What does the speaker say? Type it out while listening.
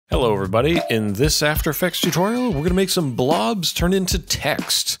Hello everybody, in this After Effects tutorial we're going to make some blobs turn into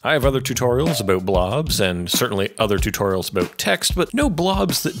text. I have other tutorials about blobs and certainly other tutorials about text, but no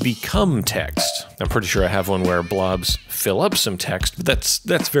blobs that become text. I'm pretty sure I have one where blobs fill up some text, but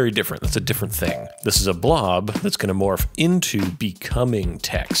that's very different. That's a different thing. This is a blob that's going to morph into becoming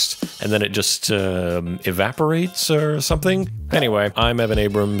text, and then it just evaporates or something. Anyway, I'm Evan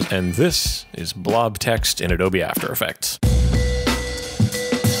Abrams and this is blob text in Adobe After Effects.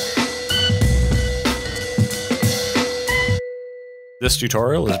 This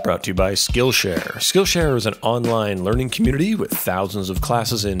tutorial is brought to you by Skillshare. Skillshare is an online learning community with thousands of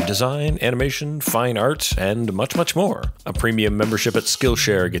classes in design, animation, fine art, and much, much more. A premium membership at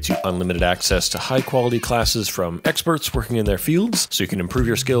Skillshare gets you unlimited access to high-quality classes from experts working in their fields, so you can improve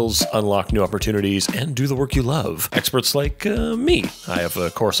your skills, unlock new opportunities, and do the work you love. Experts like me. I have a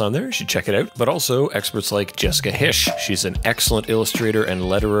course on there, you should check it out. But also experts like Jessica Hish. She's an excellent illustrator and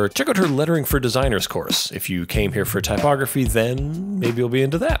letterer. Check out her Lettering for Designers course. If you came here for typography, then maybe you'll be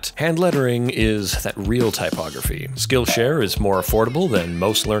into that. Hand lettering is that real typography. Skillshare is more affordable than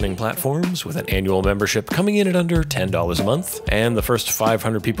most learning platforms, with an annual membership coming in at under $10 a month. And the first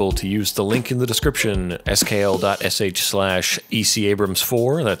 500 people to use the link in the description,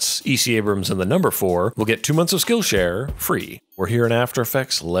 skl.sh/ECAbrams4, that's EC Abrams and the number 4, will get 2 months of Skillshare free. We're here in After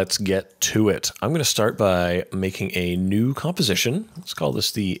Effects, let's get to it. I'm going to start by making a new composition. Let's call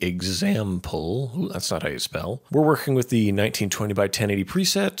this the example. Ooh, that's not how you spell. We're working with the 1920 by 1080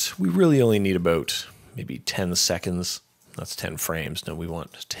 preset. We really only need about maybe 10 seconds. That's 10 frames. No, we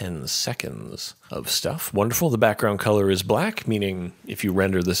want 10 seconds of stuff. Wonderful. The background color is black, meaning if you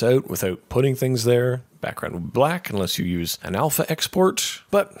render this out without putting things there, background will be black unless you use an alpha export.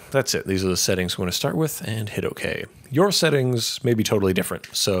 But that's it. These are the settings we want to start with, and hit OK. Your settings may be totally different.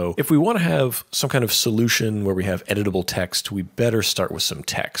 So if we want to have some kind of solution where we have editable text, we better start with some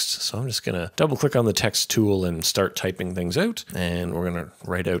text. So I'm just going to double click on the text tool and start typing things out. And we're going to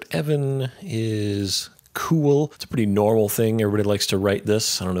write out Evan is cool. It's a pretty normal thing. Everybody likes to write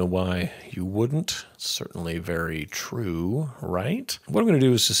this. I don't know why you wouldn't. It's certainly very true, right? What I'm going to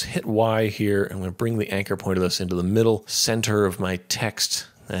do is just hit Y here. I'm going to bring the anchor point of this into the middle center of my text.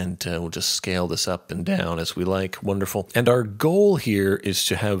 And we'll just scale this up and down as we like. Wonderful. And our goal here is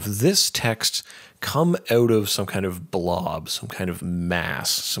to have this text come out of some kind of blob, some kind of mass,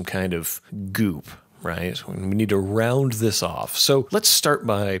 some kind of goop. Right? We need to round this off. So let's start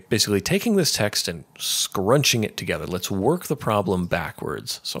by basically taking this text and scrunching it together. Let's work the problem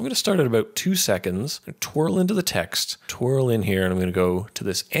backwards. So I'm going to start at about 2 seconds, twirl into the text, twirl in here, and I'm going to go to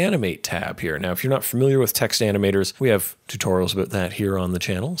this Animate tab here. Now, if you're not familiar with text animators, we have tutorials about that here on the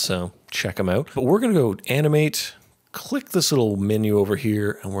channel, so check them out. But we're going to go Animate, click this little menu over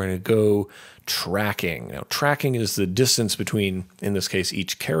here, and we're going to go tracking. Now, tracking is the distance between, in this case,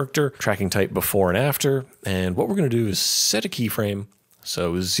 each character, tracking type before and after. And what we're going to do is set a keyframe.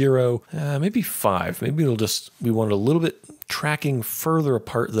 So 0, maybe 5. Maybe we want it a little bit tracking further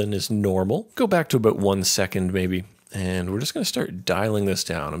apart than is normal. Go back to about 1 second maybe. And we're just going to start dialing this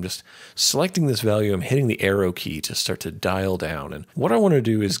down. I'm just selecting this value. I'm hitting the arrow key to start to dial down. And what I want to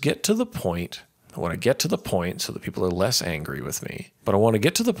do is get to the point. I want to get to the point so that people are less angry with me. But I want to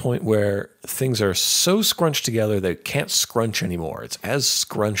get to the point where things are so scrunched together they can't scrunch anymore. It's as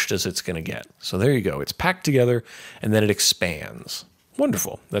scrunched as it's going to get. So there you go. It's packed together and then it expands.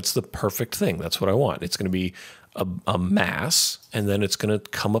 Wonderful. That's the perfect thing. That's what I want. It's going to be a mass, and then it's going to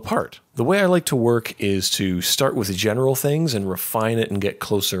come apart. The way I like to work is to start with general things and refine it and get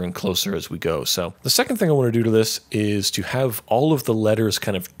closer and closer as we go. So the second thing I want to do to this is to have all of the letters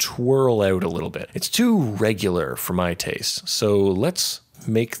kind of twirl out a little bit. It's too regular for my taste. So let's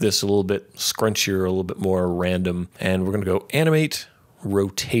make this a little bit scrunchier, a little bit more random, and we're going to go Animate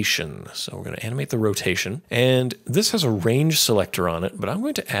Rotation. So we're going to animate the rotation, and this has a range selector on it, but I'm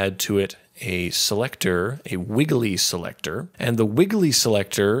going to add to it a selector, a wiggly selector, and the wiggly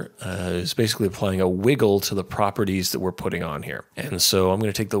selector is basically applying a wiggle to the properties that we're putting on here. And so I'm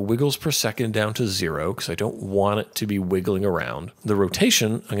going to take the wiggles per second down to 0 because I don't want it to be wiggling around. The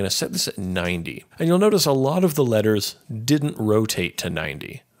rotation, I'm going to set this at 90. And you'll notice a lot of the letters didn't rotate to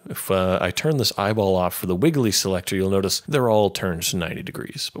 90. If I turn this eyeball off for the wiggly selector, you'll notice they're all turned to 90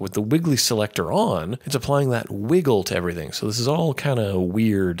 degrees. But with the wiggly selector on, it's applying that wiggle to everything. So this is all kind of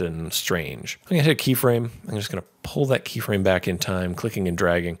weird and strange. I'm going to hit a keyframe. I'm just going to pull that keyframe back in time, clicking and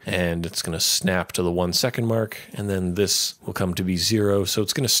dragging, and it's going to snap to the 1 second mark. And then this will come to be 0. So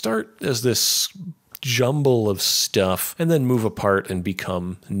it's going to start as this jumble of stuff and then move apart and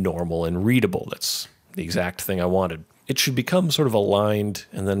become normal and readable. That's the exact thing I wanted. It should become sort of aligned,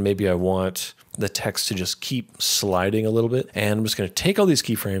 and then maybe I want the text to just keep sliding a little bit. And I'm just going to take all these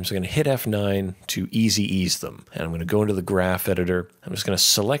keyframes. I'm going to hit F9 to easy ease them. And I'm going to go into the graph editor. I'm just going to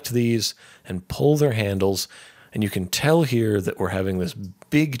select these and pull their handles. And you can tell here that we're having this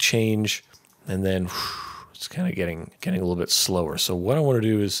big change, and then it's kind of getting a little bit slower. So what I want to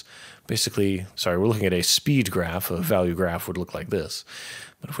do is basically, sorry, we're looking at a speed graph. A value graph would look like this.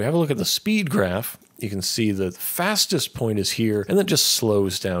 But if we have a look at the speed graph, you can see the fastest point is here, and then just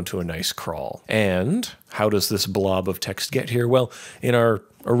slows down to a nice crawl. And how does this blob of text get here? Well, in our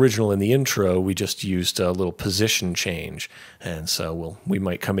original, in the intro, we just used a little position change. And so we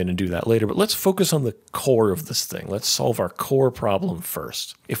might come in and do that later, but let's focus on the core of this thing. Let's solve our core problem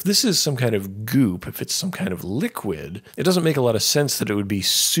first. If this is some kind of goop, if it's some kind of liquid, it doesn't make a lot of sense that it would be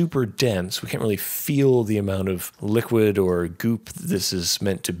super dense. We can't really feel the amount of liquid or goop this is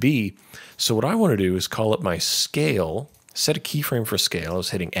meant to be. So what I want to do is call up my scale, set a keyframe for scale. I was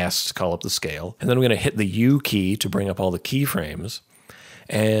hitting S to call up the scale. And then I'm going to hit the U key to bring up all the keyframes.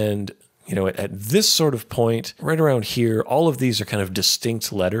 And, you know, at this sort of point, right around here, all of these are kind of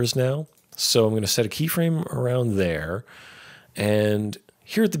distinct letters now. So I'm going to set a keyframe around there. And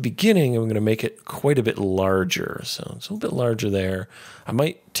here at the beginning, I'm going to make it quite a bit larger. So it's a little bit larger there. I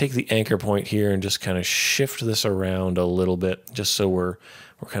might take the anchor point here and just kind of shift this around a little bit, just so we're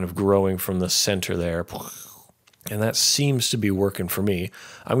kind of growing from the center there. And that seems to be working for me.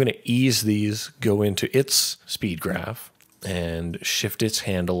 I'm going to ease these, go into its speed graph, and shift its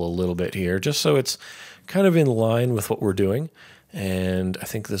handle a little bit here, just so it's kind of in line with what we're doing. And I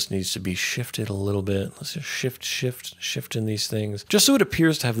think this needs to be shifted a little bit. Let's just shift in these things, just so it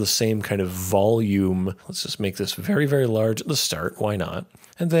appears to have the same kind of volume. Let's just make this very, very large at the start. Why not?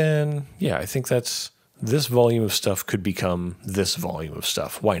 And then, yeah, I think this volume of stuff could become this volume of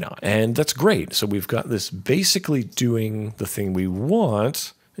stuff. Why not? And that's great. So we've got this basically doing the thing we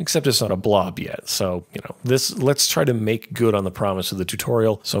want, except it's not a blob yet. So, you know, let's try to make good on the promise of the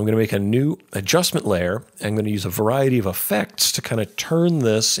tutorial. So I'm going to make a new adjustment layer. I'm going to use a variety of effects to kind of turn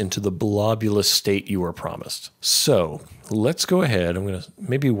this into the blobulous state you were promised. So let's go ahead. I'm going to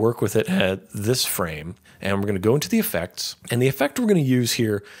maybe work with it at this frame, and we're going to go into the effects. And the effect we're going to use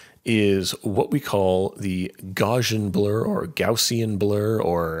here is what we call the Gaussian Blur, or Gaussian Blur,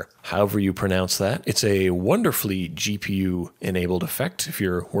 or however you pronounce that. It's a wonderfully GPU-enabled effect. If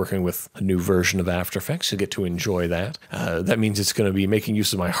you're working with a new version of After Effects, you'll get to enjoy that. That means it's going to be making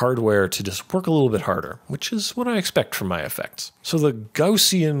use of my hardware to just work a little bit harder, which is what I expect from my effects. So the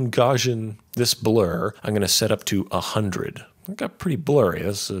Gaussian, this blur, I'm going to set up to 100. It got pretty blurry.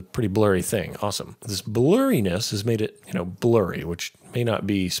 That's a pretty blurry thing. Awesome. This blurriness has made it, you know, blurry, which may not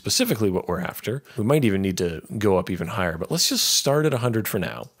be specifically what we're after. We might even need to go up even higher, but let's just start at 100 for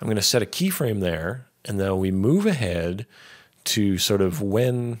now. I'm going to set a keyframe there, and then we move ahead to sort of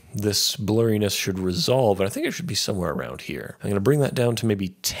when this blurriness should resolve. And I think it should be somewhere around here. I'm going to bring that down to maybe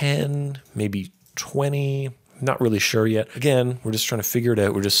 10, maybe 20. Not really sure yet. Again, we're just trying to figure it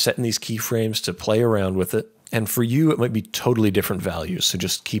out. We're just setting these keyframes to play around with it. And for you, it might be totally different values, so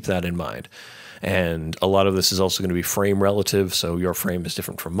just keep that in mind. And a lot of this is also going to be frame relative, so your frame is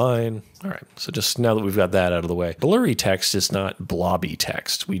different from mine. All right, so just now that we've got that out of the way, blurry text is not blobby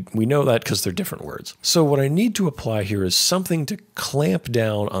text. We know that because they're different words. So what I need to apply here is something to clamp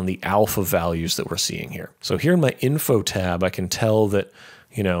down on the alpha values that we're seeing here. So here in my info tab, I can tell that,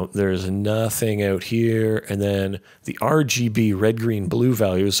 you know, there's nothing out here, and then the RGB red, green, blue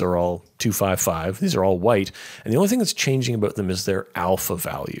values are all 255. These are all white, and the only thing that's changing about them is their alpha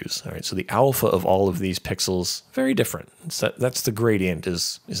values. All right, so the alpha of all of these pixels, very different. That's the gradient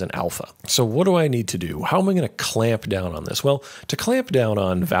is an alpha. So what do I need to do? How am I going to clamp down on this? Well, to clamp down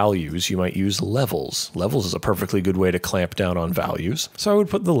on values, you might use levels. Levels is a perfectly good way to clamp down on values. So I would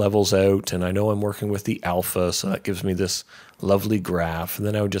put the levels out, and I know I'm working with the alpha, so that gives me this lovely graph. And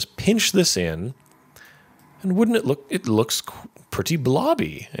then I would just pinch this in, and wouldn't it look, it looks pretty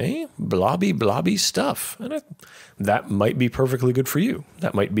blobby, eh? Blobby stuff. And that might be perfectly good for you.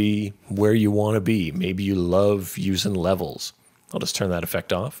 That might be where you want to be. Maybe you love using levels. I'll just turn that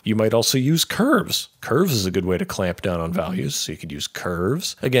effect off. You might also use curves. Curves is a good way to clamp down on values, so you could use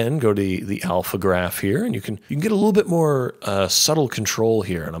curves. Again, go to the alpha graph here, and you can get a little bit more subtle control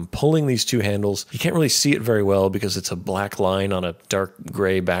here. And I'm pulling these two handles. You can't really see it very well because it's a black line on a dark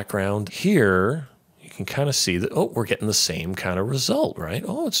gray background. Here, you can kind of see that, oh, we're getting the same kind of result, right?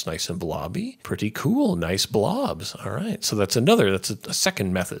 Oh, it's nice and blobby. Pretty cool. Nice blobs. All right. So that's a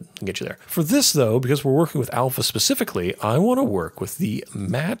second method to get you there. For this, though, because we're working with alpha specifically, I want to work with the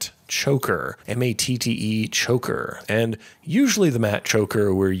matte choker, M-A-T-T-E choker. And usually the matte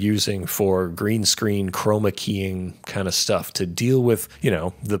choker we're using for green screen chroma keying kind of stuff to deal with, you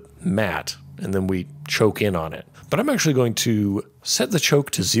know, the matte and then we choke in on it. But I'm actually going to set the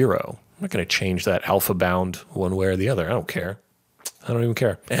choke to 0. I'm not going to change that alpha bound one way or the other. I don't care. I don't even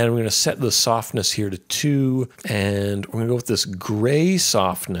care. And I'm going to set the softness here to 2, and we're going to go with this gray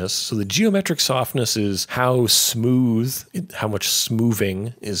softness. So the geometric softness is how smooth, how much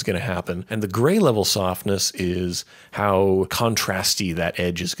smoothing is going to happen. And the gray level softness is how contrasty that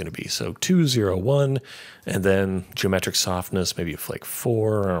edge is going to be. So 2, 0, 1, and then geometric softness, maybe like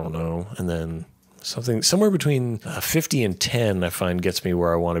 4, I don't know, and then something somewhere between 50 and 10, I find gets me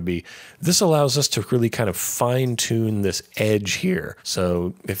where I want to be. This allows us to really kind of fine tune this edge here.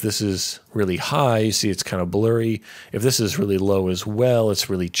 So if this is really high, you see it's kind of blurry. If this is really low as well, it's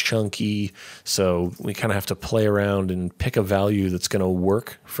really chunky. So we kind of have to play around and pick a value that's going to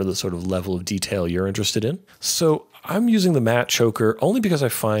work for the sort of level of detail you're interested in. So I'm using the matte choker only because I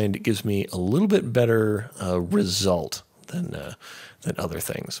find it gives me a little bit better result than other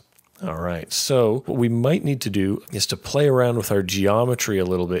things. All right, so what we might need to do is to play around with our geometry a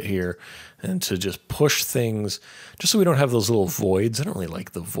little bit here and to just push things, just so we don't have those little voids. I don't really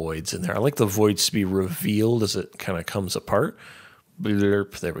like the voids in there. I like the voids to be revealed as it kind of comes apart.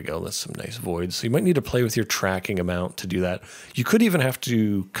 Blurp, there we go, that's some nice voids. So you might need to play with your tracking amount to do that. You could even have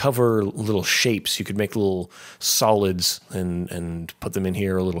to cover little shapes. You could make little solids and put them in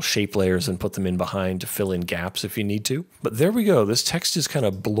here, or little shape layers and put them in behind to fill in gaps if you need to. But there we go. This text is kind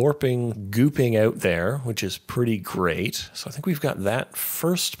of blorping, gooping out there, which is pretty great. So I think we've got that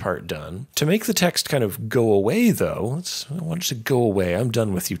first part done. To make the text kind of go away though, I want it to go away. I'm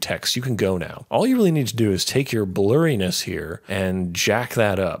done with you, text. You can go now. All you really need to do is take your blurriness here and jack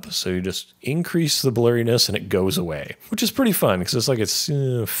that up. So you just increase the blurriness and it goes away, which is pretty fun because it's like it's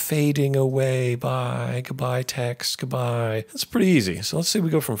fading away. Bye, goodbye text, goodbye. That's pretty easy. So let's say we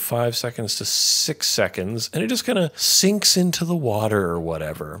go from 5 seconds to 6 seconds and it just kind of sinks into the water or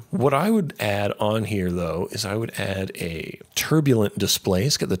whatever. What I would add on here though is I would add a turbulent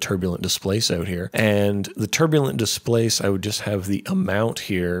displace. Get the turbulent displace out here. And the turbulent displace, I would just have the amount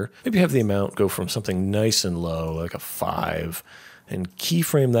here. Maybe have the amount go from something nice and low, like a 5, and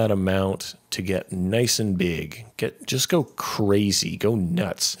keyframe that amount to get nice and big. Just go crazy, go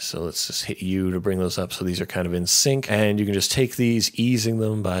nuts. So let's just hit U to bring those up so these are kind of in sync. And you can just take these, easing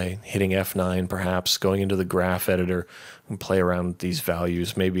them by hitting F9 perhaps, going into the graph editor and play around with these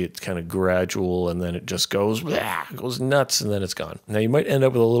values. Maybe it's kind of gradual and then it just goes nuts and then it's gone. Now you might end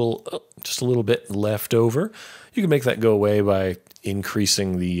up with just a little bit left over. You can make that go away by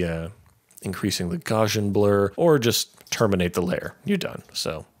increasing the Gaussian blur, or just terminate the layer. You're done.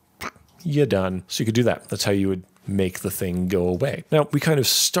 So you're done. So you could do that. That's how you would make the thing go away. Now, we kind of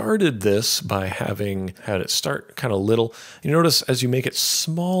started this by had it start kind of little. You notice as you make it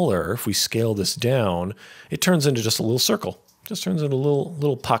smaller, if we scale this down, it turns into just a little circle. Just turns into a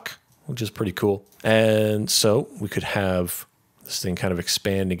little puck, which is pretty cool. And so we could have this thing kind of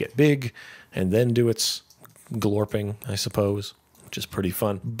expand and get big and then do its glorping, I suppose, which is pretty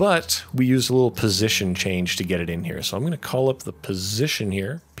fun. But we use a little position change to get it in here. So I'm going to call up the position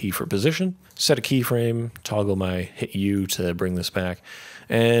here, P for position, set a keyframe, toggle my hit U to bring this back.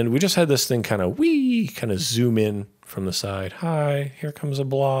 And we just had this thing kind of zoom in from the side. Hi, here comes a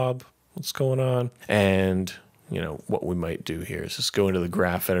blob. What's going on? And you know, what we might do here is just go into the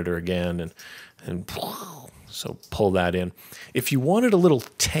graph editor again and so pull that in. If you wanted a little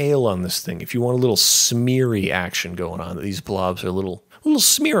tail on this thing, if you want a little smeary action going on, these blobs are a little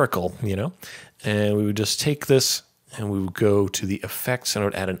smearical, you know, and we would just take this and we would go to the effects and I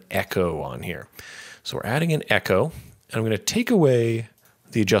would add an echo on here. So we're adding an echo and I'm going to take away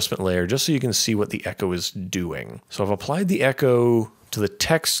the adjustment layer just so you can see what the echo is doing. So I've applied the echo to the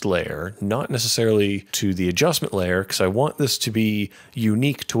text layer, not necessarily to the adjustment layer, because I want this to be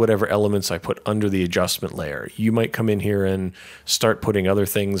unique to whatever elements I put under the adjustment layer. You might come in here and start putting other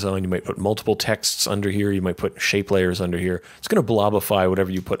things on. You might put multiple texts under here. You might put shape layers under here. It's going to blobify whatever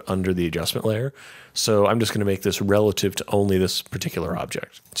you put under the adjustment layer. So I'm just going to make this relative to only this particular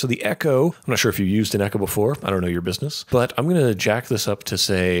object. So the echo, I'm not sure if you've used an echo before. I don't know your business, but I'm going to jack this up to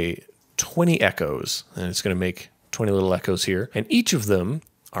say 20 echoes, and it's going to make 20 little echoes here, and each of them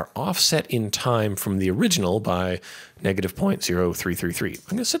are offset in time from the original by -0.0333. I'm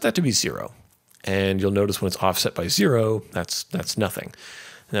going to set that to be 0, and you'll notice when it's offset by 0, that's nothing.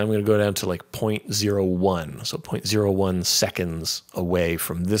 Now I'm going to go down to like 0.01, so 0.01 seconds away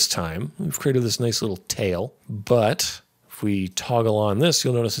from this time. We've created this nice little tail, but if we toggle on this,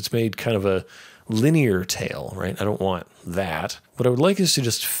 you'll notice it's made kind of a linear tail, right? I don't want that. What I would like is to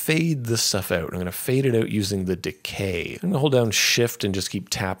just fade this stuff out. I'm going to fade it out using the decay. I'm going to hold down Shift and just keep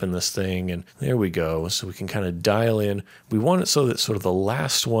tapping this thing, and there we go. So we can kind of dial in. We want it so that sort of the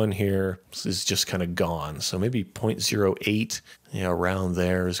last one here is just kind of gone. So maybe 0.08, around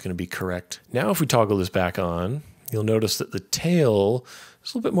there is going to be correct. Now if we toggle this back on, you'll notice that the tail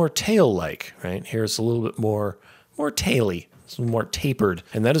is a little bit more tail-like, right? Here it's a little bit more taily. It's a little more tapered.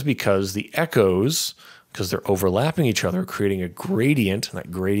 And that is because the echoes, because they're overlapping each other, creating a gradient, and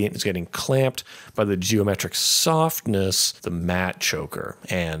that gradient is getting clamped by the geometric softness, the matte choker,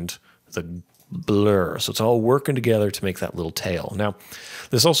 and the blur. So it's all working together to make that little tail. Now,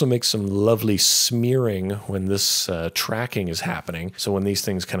 this also makes some lovely smearing when this tracking is happening. So when these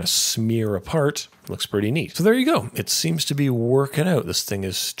things kind of smear apart, it looks pretty neat. So there you go. It seems to be working out. This thing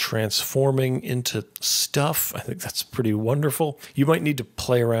is transforming into stuff. I think that's pretty wonderful. You might need to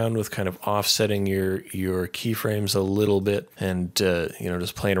play around with kind of offsetting your keyframes a little bit and,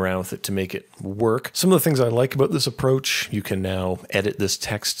 just playing around with it to make it work. Some of the things I like about this approach, you can now edit this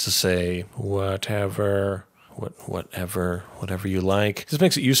text to say whatever you like. This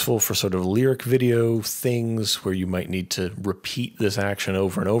makes it useful for sort of lyric video things where you might need to repeat this action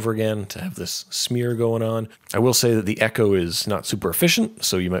over and over again to have this smear going on. I will say that the echo is not super efficient,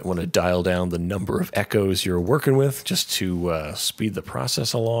 so you might want to dial down the number of echoes you're working with just to speed the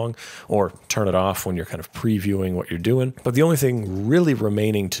process along, or turn it off when you're kind of previewing what you're doing. But the only thing really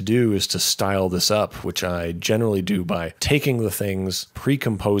remaining to do is to style this up, which I generally do by taking the things,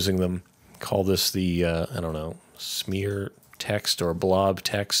 pre-composing them, call this the, smear text or blob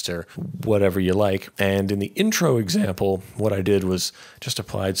text or whatever you like. And in the intro example, what I did was just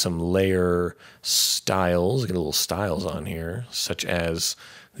applied some layer styles, get a little styles on here, such as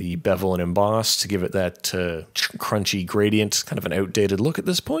the bevel and emboss to give it that crunchy gradient, kind of an outdated look at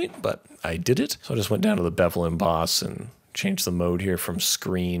this point, but I did it. So I just went down to the bevel and emboss and change the mode here from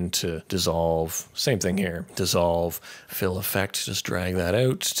screen to dissolve. Same thing here, dissolve, fill effect, just drag that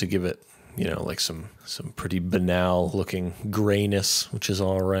out to give it like some pretty banal looking grayness, which is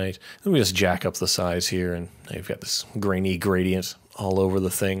all right. Then we just jack up the size here, and now you've got this grainy gradient all over the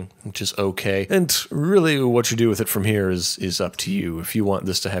thing, which is okay. And really what you do with it from here is up to you. If you want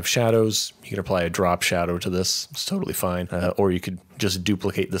this to have shadows, you can apply a drop shadow to this. It's totally fine. Or you could just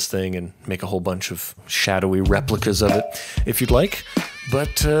duplicate this thing and make a whole bunch of shadowy replicas of it if you'd like.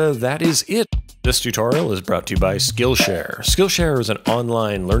 But that is it. This tutorial is brought to you by Skillshare. Skillshare is an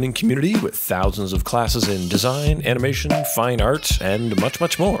online learning community with thousands of classes in design, animation, fine art, and much,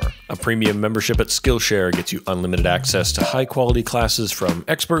 much more. A premium membership at Skillshare gets you unlimited access to high-quality classes from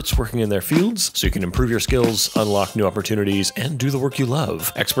experts working in their fields, so you can improve your skills, unlock new opportunities, and do the work you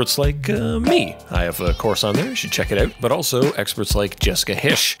love. Experts like me. I have a course on there, you should check it out. But also experts like Jessica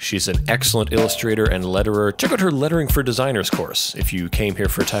Hish. She's an excellent illustrator and letterer. Check out her Lettering for Designers course. If you came here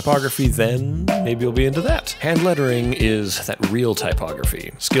for typography, then maybe you'll be into that. Hand lettering is that real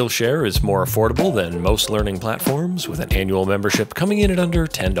typography. Skillshare is more affordable than most learning platforms, with an annual membership coming in at under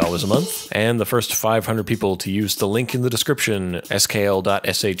 $10 a month. And the first 500 people to use the link in the description,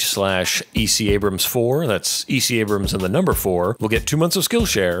 skl.sh/ECAbrams4, that's ECAbrams and the number 4, will get 2 months of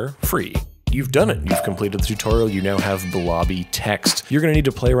Skillshare free. You've done it. You've completed the tutorial. You now have blobby text. You're going to need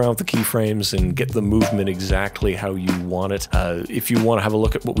to play around with the keyframes and get the movement exactly how you want it. If you want to have a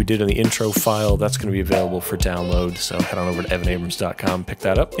look at what we did in the intro file, that's going to be available for download. So head on over to evanabrams.com, pick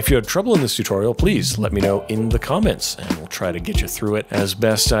that up. If you had trouble in this tutorial, please let me know in the comments and we'll try to get you through it as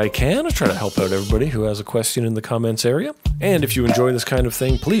best I can. I'll try to help out everybody who has a question in the comments area. And if you enjoy this kind of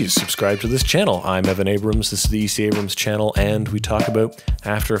thing, please subscribe to this channel. I'm Evan Abrams. This is the EC Abrams channel, and we talk about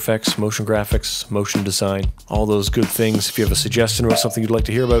After Effects, motion graphics, motion design, all those good things. If you have a suggestion about something you'd like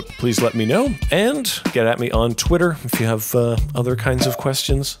to hear about, please let me know, and get at me on Twitter if you have other kinds of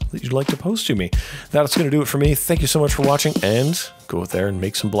questions that you'd like to pose to me. That's going to do it for me. Thank you so much for watching, and go out there and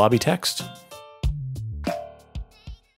make some blobby text.